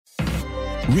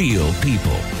Real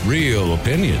people, real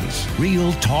opinions,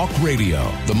 real talk radio.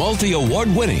 The multi-award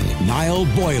winning Niall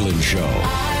Boylan Show.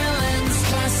 Ireland's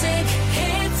classic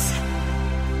hits.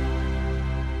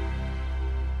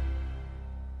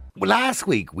 Last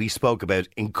week we spoke about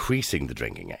increasing the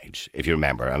drinking age, if you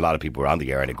remember. And a lot of people were on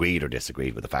the air and agreed or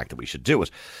disagreed with the fact that we should do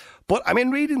it. But I mean,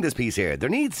 reading this piece here, there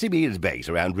needs to be a debate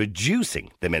around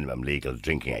reducing the minimum legal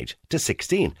drinking age to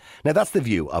 16. Now, that's the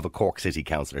view of a Cork City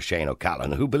Councillor, Shane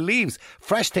O'Callaghan, who believes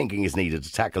fresh thinking is needed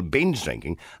to tackle binge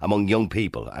drinking among young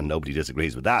people, and nobody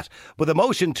disagrees with that. But the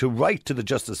motion to write to the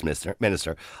Justice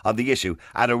Minister on the issue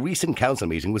at a recent council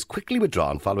meeting was quickly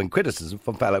withdrawn following criticism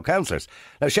from fellow councillors.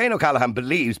 Now, Shane O'Callaghan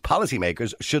believes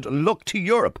policymakers should look to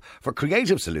Europe for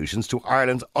creative solutions to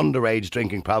Ireland's underage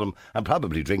drinking problem, and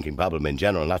probably drinking problem in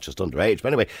general, not just underage. But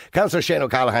anyway, Councillor Shane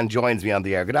O'Callaghan joins me on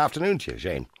the air. Good afternoon to you,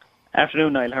 Shane.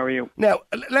 Afternoon, Niall. How are you? Now,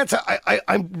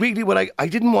 I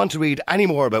didn't want to read any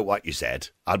more about what you said,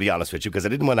 I'll be honest with you, because I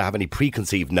didn't want to have any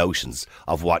preconceived notions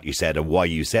of what you said or why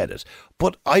you said it.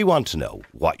 But I want to know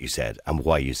what you said and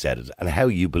why you said it and how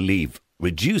you believe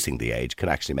reducing the age can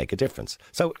actually make a difference.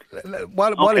 So,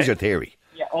 what is your theory?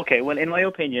 Yeah, okay. Well, in my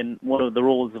opinion, one of the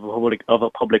roles of a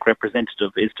public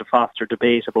representative is to foster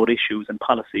debate about issues and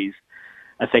policies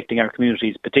affecting our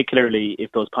communities, particularly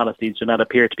if those policies do not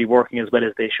appear to be working as well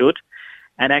as they should.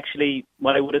 And actually,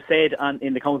 what I would have said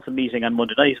in the council meeting on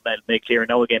Monday night, and I'll make clear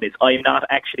now again, is I'm not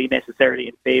actually necessarily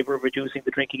in favour of reducing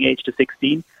the drinking age to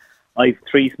 16. I've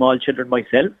 3 small children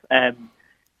myself, and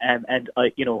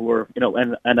I'd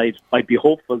be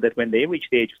hopeful that when they reach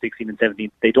the age of 16 and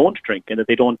 17, they don't drink, and that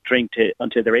they don't drink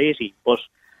until they're 18. But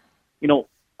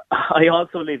I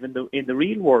also live in the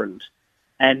real world.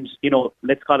 And,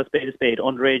 let's call a spade.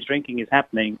 Underage drinking is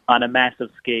happening on a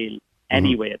massive scale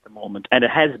anyway at the moment. And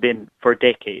it has been for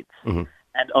decades. Mm-hmm.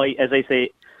 And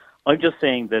I'm just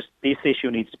saying that this issue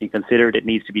needs to be considered. It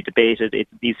needs to be debated. It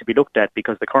needs to be looked at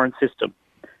because the current system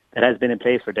that has been in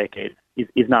place for decades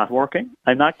is not working.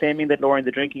 I'm not claiming that lowering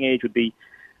the drinking age would be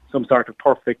some sort of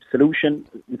perfect solution.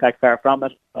 In fact, far from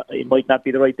it. It might not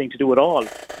be the right thing to do at all,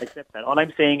 except that. All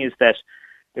I'm saying is that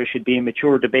there should be a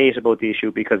mature debate about the issue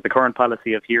because the current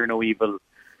policy of hear no evil,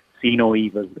 see no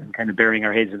evil, and kind of burying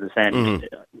our heads in the sand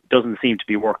doesn't seem to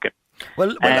be working.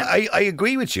 Well, I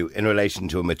agree with you in relation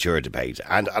to a mature debate,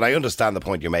 and I understand the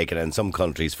point you're making. In some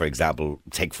countries, for example,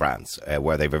 take France,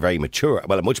 where they have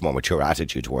a much more mature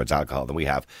attitude towards alcohol than we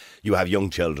have. You have young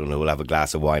children who will have a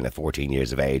glass of wine at 14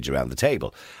 years of age around the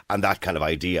table, and that kind of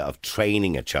idea of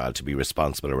training a child to be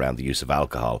responsible around the use of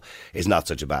alcohol is not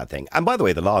such a bad thing. And by the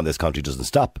way, the law in this country doesn't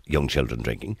stop young children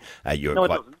drinking. It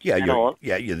doesn't.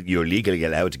 You're legally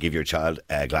allowed to give your child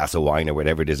a glass of wine or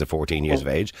whatever it is at 14 years of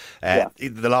age.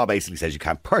 The law basically says you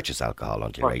can't purchase alcohol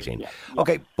until you're 18.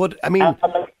 Okay, but I mean, I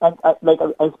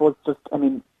suppose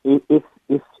if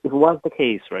it was the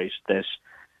case, right, that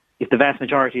if the vast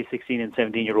majority of 16 and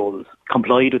 17-year-olds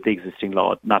complied with the existing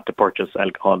law not to purchase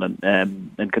alcohol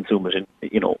and consume it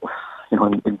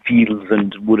in fields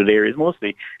and wooded areas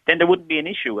mostly, then there wouldn't be an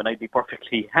issue, and I'd be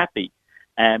perfectly happy,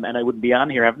 and I wouldn't be on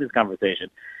here having this conversation.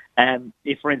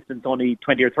 If, for instance, only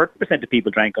 20 or 30% of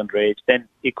people drank underage, then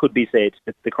it could be said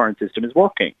that the current system is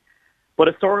working. But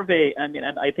a survey, and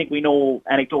I think we know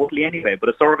anecdotally anyway, but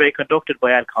a survey conducted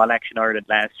by Alcohol Action Ireland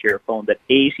last year found that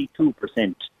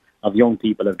 82% of young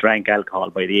people have drank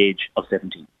alcohol by the age of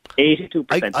 17.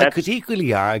 82%. I could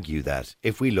equally argue that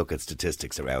if we look at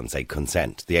statistics around, say,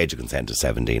 consent, the age of consent is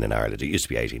 17 in Ireland. It used to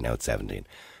be 18, now it's 17.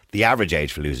 The average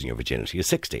age for losing your virginity is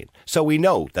 16. So we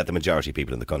know that the majority of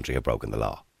people in the country have broken the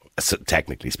law, so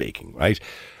technically speaking, right?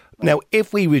 Now,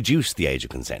 if we reduce the age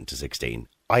of consent to 16,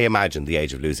 I imagine the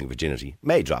age of losing virginity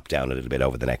may drop down a little bit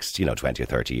over the next, 20 or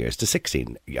 30 years to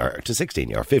 16 or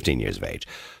 15 years of age.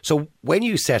 So when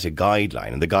you set a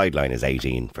guideline, and the guideline is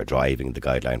 18 for driving, the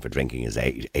guideline for drinking is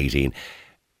 18,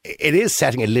 it is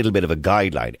setting a little bit of a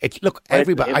guideline.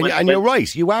 You're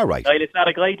right, you are right. It's not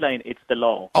a guideline, it's the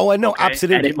law. Oh, I know, okay?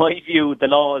 Absolutely. And in my view, the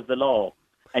law is the law.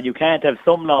 And you can't have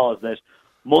some laws that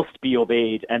must be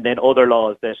obeyed, and then other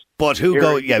laws that. But it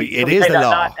is the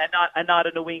law, and not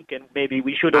in a wink, and maybe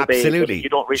we should obey. Absolutely, it, you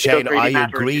don't really, Shane. really I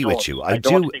agree with you. I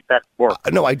don't think that works.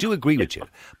 No, I do agree with you.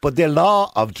 But the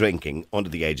law of drinking under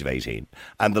the age of 18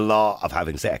 and the law of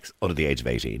having sex under the age of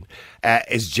 18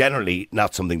 is generally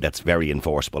not something that's very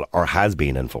enforceable or has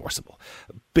been enforceable.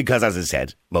 Because, as I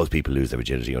said, most people lose their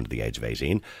virginity under the age of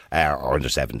 18 or under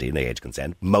 17, the age of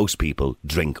consent. Most people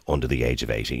drink under the age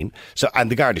of 18. So, and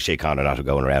the Garda Síochána are not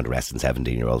going around arresting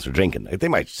 17-year-olds for drinking. They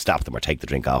might stop them or take the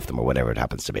drink off them or whatever it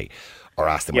happens to be, or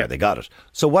ask them where they got it.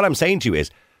 So what I'm saying to you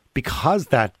is, because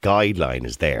that guideline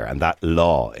is there and that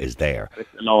law is there.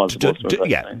 The law is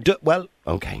well,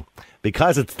 okay.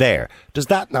 because it's there, does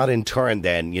that not in turn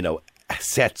then,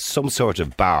 set some sort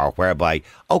of bar whereby,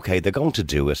 okay, they're going to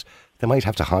do it, they might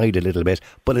have to hide a little bit,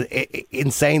 but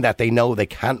in saying that, they know they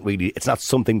can't really, it's not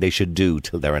something they should do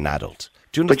till they're an adult.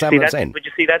 Do you understand what I'm saying? But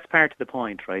you see, that's part of the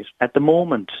point, right? At the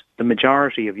moment, the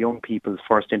majority of young people's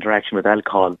first interaction with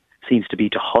alcohol seems to be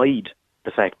to hide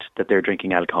the fact that they're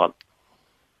drinking alcohol,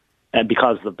 and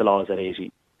because of the laws at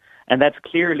 18. And that's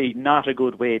clearly not a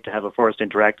good way to have a first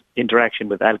interaction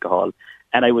with alcohol.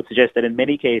 And I would suggest that in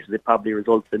many cases it probably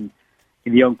results in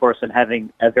the young person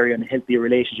having a very unhealthy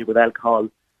relationship with alcohol,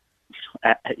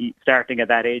 starting at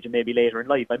that age and maybe later in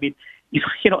life. I mean,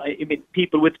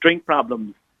 people with drink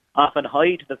problems often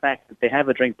hide the fact that they have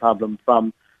a drink problem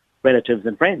from relatives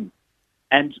and friends.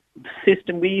 And the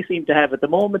system we seem to have at the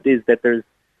moment is that there's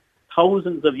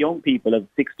thousands of young people, of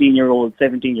 16-year-olds,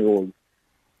 17-year-olds,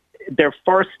 their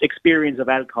first experience of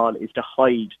alcohol is to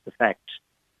hide the fact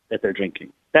that they're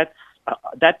drinking. That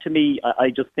to me, I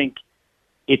just think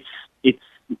it's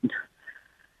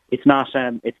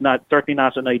certainly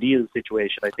not an ideal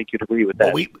situation. I think you'd agree with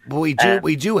that. But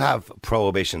we do have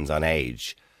prohibitions on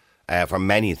age for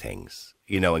many things,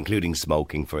 including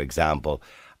smoking, for example.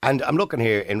 And I'm looking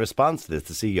here, in response to this,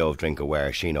 the CEO of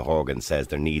DrinkAware, Shane O'Callaghan, says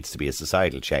there needs to be a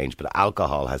societal change, but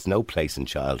alcohol has no place in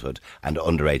childhood and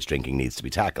underage drinking needs to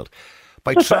be tackled.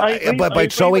 By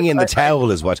throwing in the towel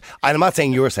is what, and I'm not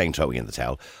saying you're saying throwing in the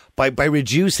towel, by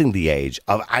reducing the age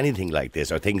of anything like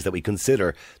this, or things that we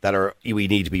consider that we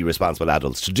need to be responsible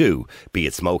adults to do, be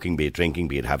it smoking, be it drinking,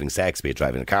 be it having sex, be it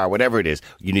driving a car, whatever it is,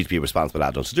 you need to be a responsible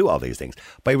adult to do all these things.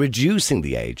 By reducing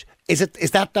the age, is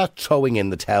that not throwing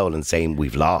in the towel and saying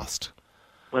we've lost?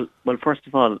 Well, first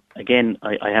of all, again,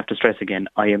 I have to stress again,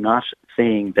 I am not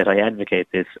saying that I advocate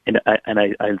this, and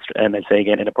I'll say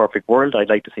again, in a perfect world, I'd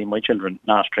like to see my children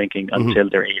not drinking until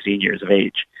they're 18 years of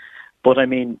age. But I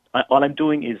mean, all I'm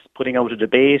doing is putting out a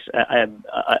debate. I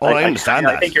understand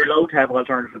that. I think you're allowed to have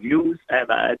alternative views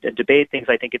and debate things.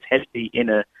 I think it's healthy in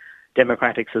a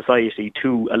democratic society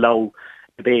to allow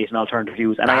debate and alternative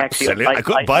views. And absolutely. I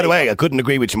couldn't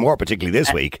agree with you more, particularly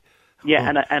this week. Yeah,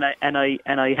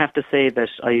 and I have to say that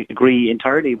I agree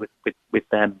entirely with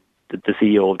the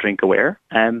CEO of DrinkAware.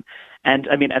 And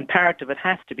I mean, and part of it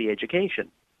has to be education.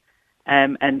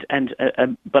 But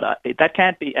that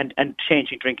can't be and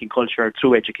changing drinking culture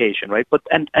through education, right? But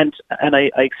and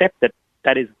I accept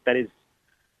that is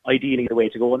ideally the way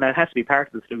to go, and that has to be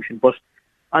part of the solution. But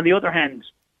on the other hand,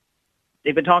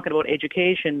 they've been talking about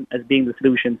education as being the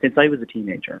solution since I was a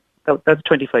teenager. That's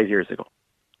 25 years ago.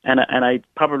 And I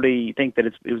probably think that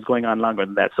it was going on longer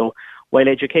than that. So while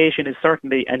education is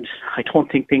certainly, and I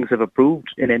don't think things have improved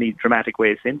in any dramatic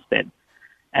way since then.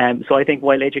 So I think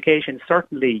while education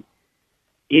certainly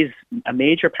is a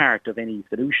major part of any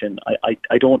solution,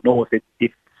 I don't know if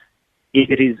it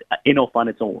is enough on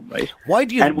its own, right? Why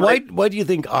do you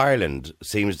think Ireland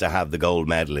seems to have the gold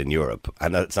medal in Europe,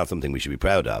 and that's not something we should be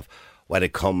proud of, when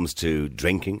it comes to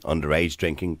drinking, underage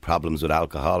drinking, problems with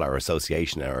alcohol, our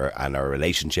association and our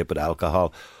relationship with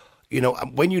alcohol?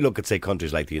 When you look at, say,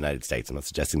 countries like the United States, I'm not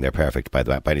suggesting they're perfect by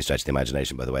any stretch of the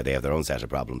imagination, by the way, they have their own set of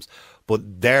problems, but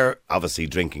their, obviously,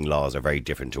 drinking laws are very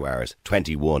different to ours.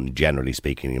 21, generally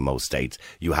speaking, in most states,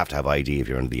 you have to have ID if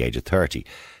you're under the age of 30.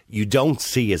 You don't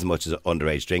see as much as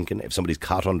underage drinking. If somebody's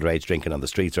caught underage drinking on the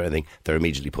streets or anything, they're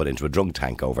immediately put into a drunk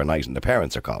tank overnight and their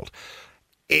parents are called.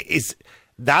 Is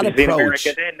that approach...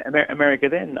 America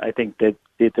then, I think that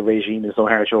the regime is so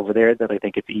harsh over there that I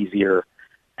think it's easier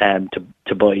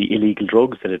to buy illegal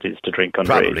drugs than it is to drink underage.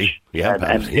 Probably, yeah.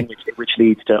 And which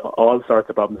leads to all sorts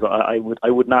of problems. I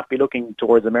would not be looking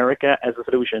towards America as a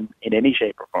solution in any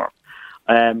shape or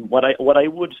form. What I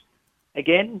would,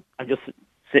 again, I'm just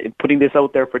putting this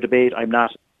out there for debate. I'm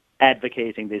not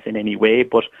advocating this in any way,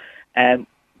 but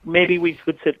maybe we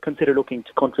could consider looking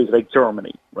to countries like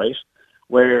Germany, right,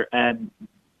 where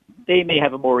they may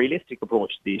have a more realistic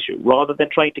approach to the issue, rather than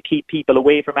trying to keep people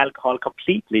away from alcohol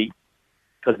completely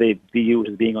because they view it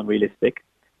as being unrealistic.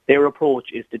 Their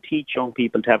approach is to teach young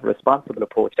people to have a responsible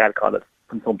approach to alcohol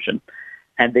consumption.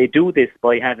 And they do this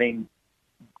by having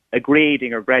a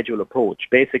grading or gradual approach.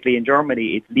 Basically, in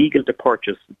Germany, it's legal to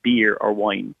purchase beer or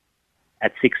wine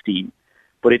at 16,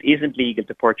 but it isn't legal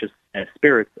to purchase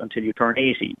spirits until you turn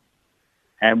 18.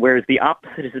 And whereas the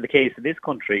opposite is the case in this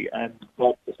country, and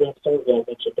what the same survey I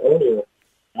mentioned earlier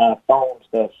found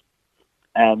that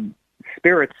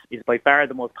spirits is by far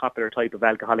the most popular type of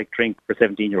alcoholic drink for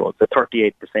 17-year-olds, at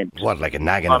 38%. What, like a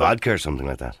naggin of vodka or something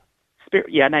like that?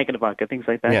 Nagan vodka, things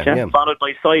like that. Yeah. Followed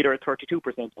by cider at 32%.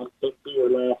 And then beer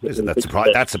last. Listen,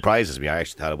 that surprises me. I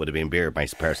actually thought it would have been beer,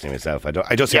 personally myself.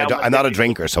 I'm not a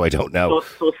drinker, so I don't know.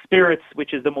 So spirits,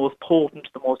 which is the most potent,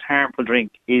 the most harmful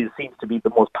drink, seems to be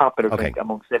the most popular drink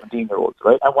among 17-year-olds,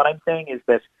 right? And what I'm saying is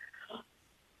that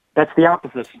that's the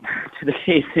opposite to the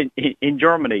case in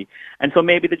Germany. And so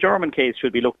maybe the German case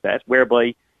should be looked at,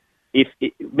 whereby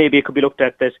maybe it could be looked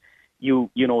at that you're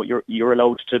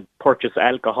allowed to purchase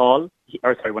alcohol,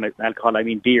 when it's alcohol I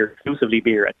mean beer, exclusively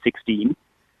beer at 16,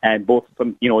 and both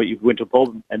from you go into a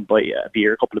pub and buy a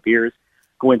couple of beers,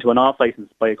 go into an off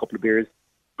license, buy a couple of beers,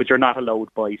 but you're not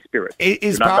allowed by spirits.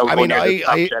 Until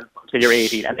you're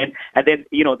 18, and then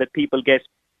that people get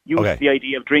used to the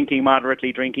idea of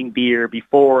moderately drinking beer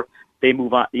before they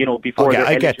move on. Before they're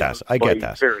eligible I get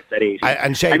that. Spirits at 18.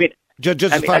 And Shane,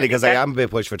 just finally, because I am a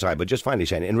bit pushed for time, but just finally,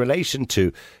 Shane, in relation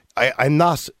to, I'm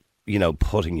not,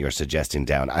 putting your suggestion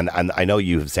down, and I know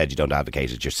you have said you don't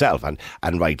advocate it yourself, and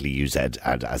rightly you said,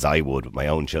 and as I would with my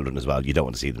own children as well, you don't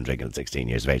want to see them drinking at 16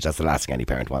 years of age. That's the last thing any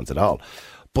parent wants at all.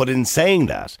 But in saying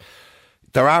that,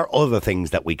 there are other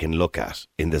things that we can look at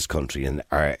in this country in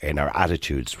our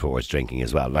attitudes towards drinking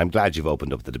as well. And I'm glad you've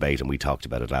opened up the debate, and we talked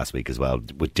about it last week as well,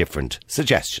 with different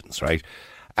suggestions, right?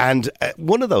 And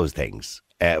one of those things,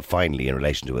 finally, in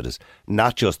relation to it, is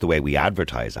not just the way we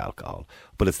advertise alcohol,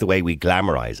 but it's the way we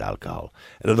glamorise alcohol.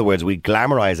 In other words, we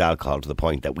glamorise alcohol to the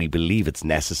point that we believe it's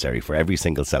necessary for every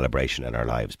single celebration in our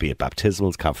lives, be it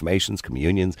baptismals, confirmations,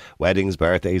 communions, weddings,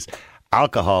 birthdays.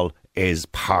 Alcohol is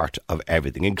part of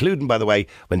everything, including, by the way,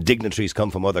 when dignitaries come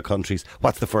from other countries,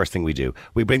 what's the first thing we do?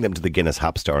 We bring them to the Guinness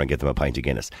Hop Store and give them a pint of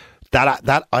Guinness.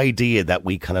 That idea that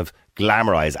we kind of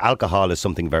glamorise alcohol is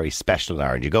something very special in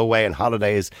Ireland. You go away on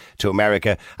holidays to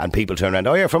America and people turn around,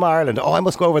 you're from Ireland, I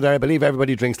must go over there, I believe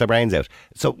everybody drinks their brains out.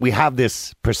 So we have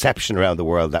this perception around the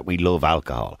world that we love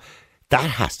alcohol. That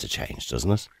has to change, doesn't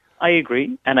it? I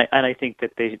agree, and I think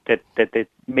that the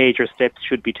major steps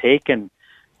should be taken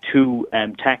to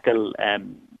tackle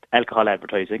alcohol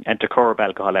advertising and to curb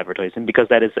alcohol advertising, because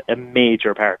that is a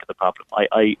major part of the problem.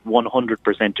 I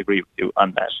 100% agree with you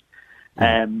on that.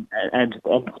 And I think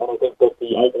that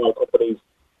the alcohol companies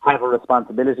have a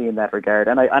responsibility in that regard,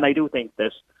 and I do think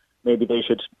that maybe they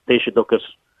should look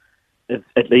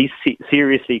at least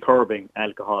seriously curbing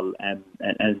alcohol and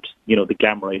the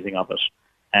glamorizing of it.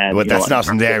 But that's not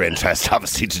in their interest,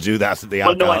 obviously, to do that. The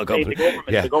alcohol company.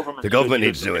 The government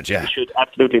needs to do it. Yeah, should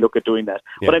absolutely look at doing that.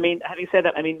 Yeah. But having said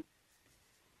that,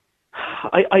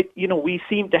 we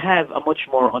seem to have a much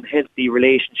more unhealthy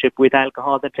relationship with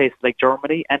alcohol than places like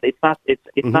Germany, and it's not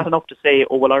enough to say,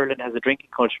 Ireland has a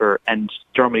drinking culture and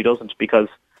Germany doesn't, because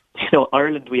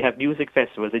Ireland, we have music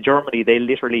festivals. In Germany, they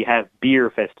literally have beer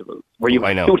festivals where you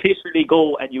literally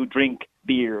go and you drink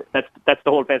beer. That's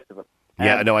the whole festival.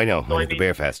 I know. So the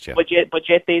beer fest, yeah. But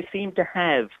yet they seem to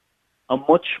have a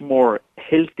much more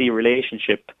healthy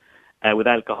relationship with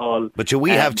alcohol. But we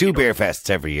have two beer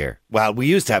fests every year. Well, we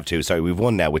used to have two. Sorry, we've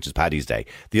one now, which is Paddy's Day.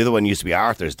 The other one used to be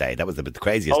Arthur's Day. That was the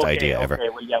craziest idea ever.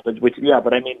 But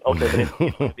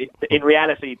in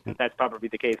reality, that's probably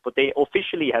the case. But they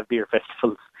officially have beer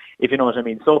festivals, if you know what I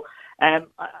mean. So, I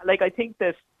think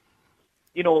that,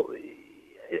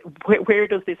 where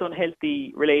does this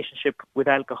unhealthy relationship with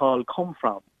alcohol come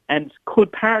from? And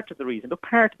could part of the reason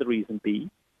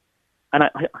be, and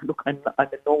I'm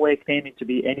in no way claiming to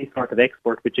be any sort of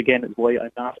expert, which again is why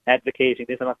I'm not advocating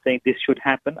this. I'm not saying this should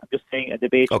happen. I'm just saying a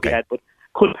debate should be had. But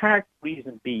could part of the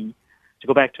reason be, to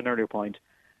go back to an earlier point,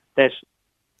 that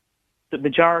the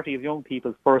majority of young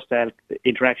people's first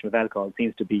interaction with alcohol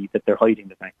seems to be that they're hiding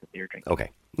the fact that they're drinking.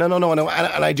 Okay. No. And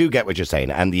I do get what you're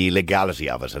saying, and the illegality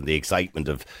of it and the excitement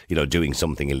of, doing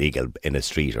something illegal in a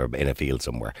street or in a field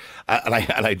somewhere. And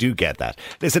I do get that.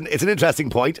 Listen, it's an interesting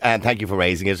point, and thank you for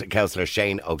raising it. Cllr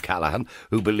Shane O'Callaghan,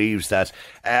 who believes that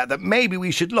maybe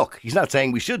we should look. He's not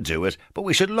saying we should do it, but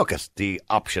we should look at the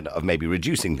option of maybe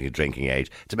reducing the drinking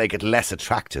age to make it less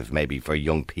attractive, maybe for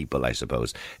young people, I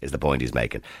suppose, is the point he's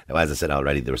making. Now, as I said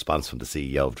already, the response from the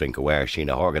CEO of Drink Aware, Shane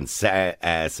O'Callaghan,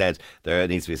 said there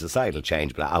needs to be a societal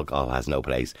change, but alcohol has no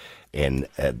place in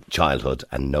childhood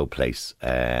and no place,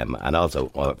 and also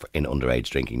in underage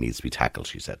drinking needs to be tackled,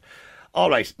 she said. All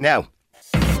right, now.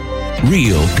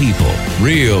 Real people,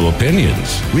 real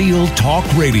opinions, real talk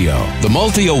radio. The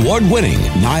multi-award winning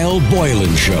Niall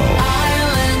Boylan Show.